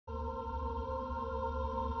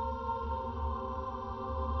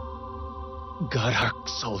Goddark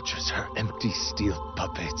soldiers are empty steel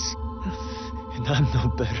puppets. And I'm no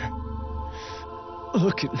better.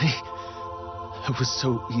 Look at me. I was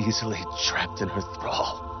so easily trapped in her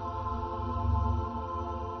thrall.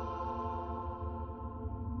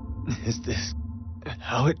 Is this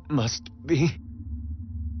how it must be?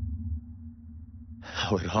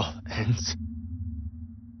 How it all ends?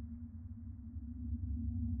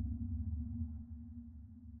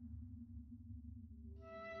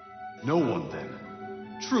 No one,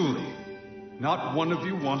 then. Truly. Not one of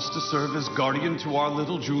you wants to serve as guardian to our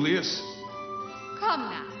little Julius? Come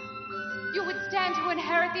now. You would stand to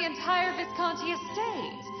inherit the entire Visconti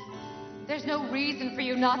estate. There's no reason for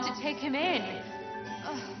you not to take him in.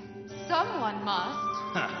 Someone must.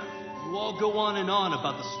 You all go on and on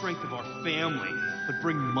about the strength of our family, but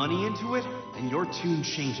bring money into it, and your tune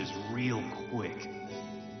changes real quick.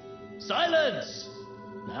 Silence!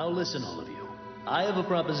 Now listen, all of you. I have a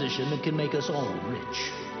proposition that can make us all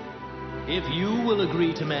rich. If you will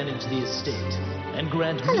agree to manage the estate and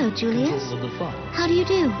grant Hello, me Julius. control of the funds, How do you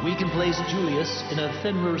do? we can place Julius in a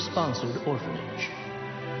Fenrir-sponsored orphanage.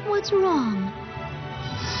 What's wrong?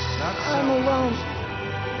 I'm alone.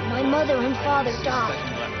 My mother and father died.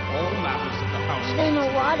 All matters of the house. Then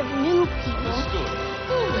a lot of new people.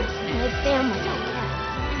 My family.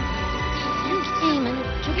 Came and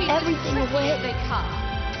took everything away. They come.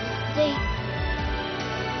 They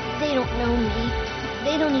don't know me.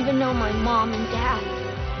 They don't even know my mom and dad.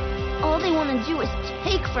 All they want to do is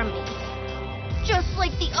take from me. Just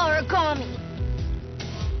like the origami.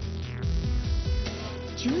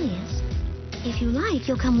 Julius, if you like,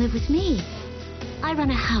 you'll come live with me. I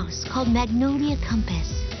run a house called Magnolia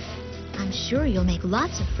Compass. I'm sure you'll make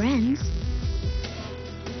lots of friends.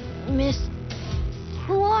 Miss,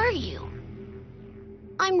 who are you?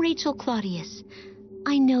 I'm Rachel Claudius.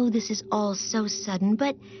 I know this is all so sudden,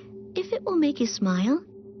 but if it will make you smile,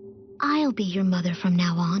 I'll be your mother from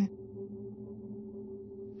now on.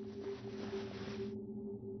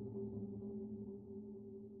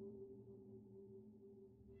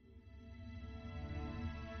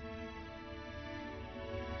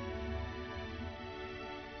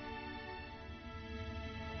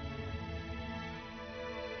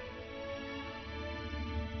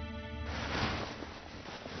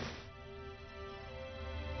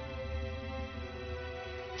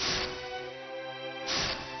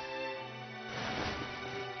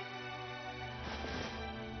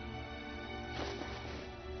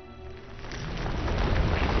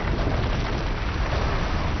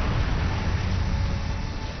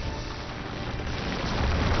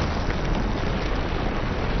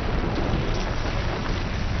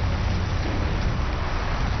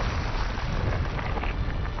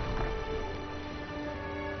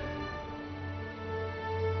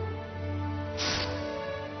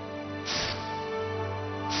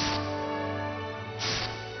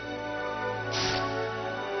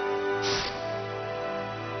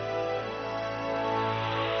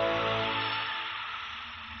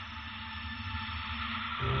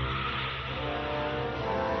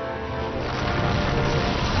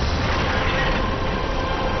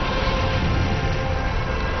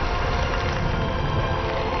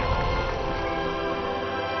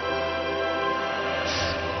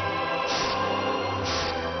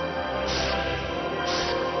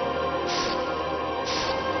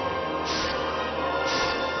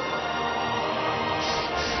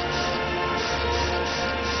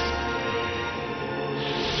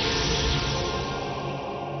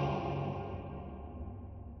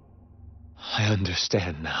 I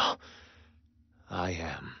understand now. I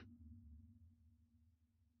am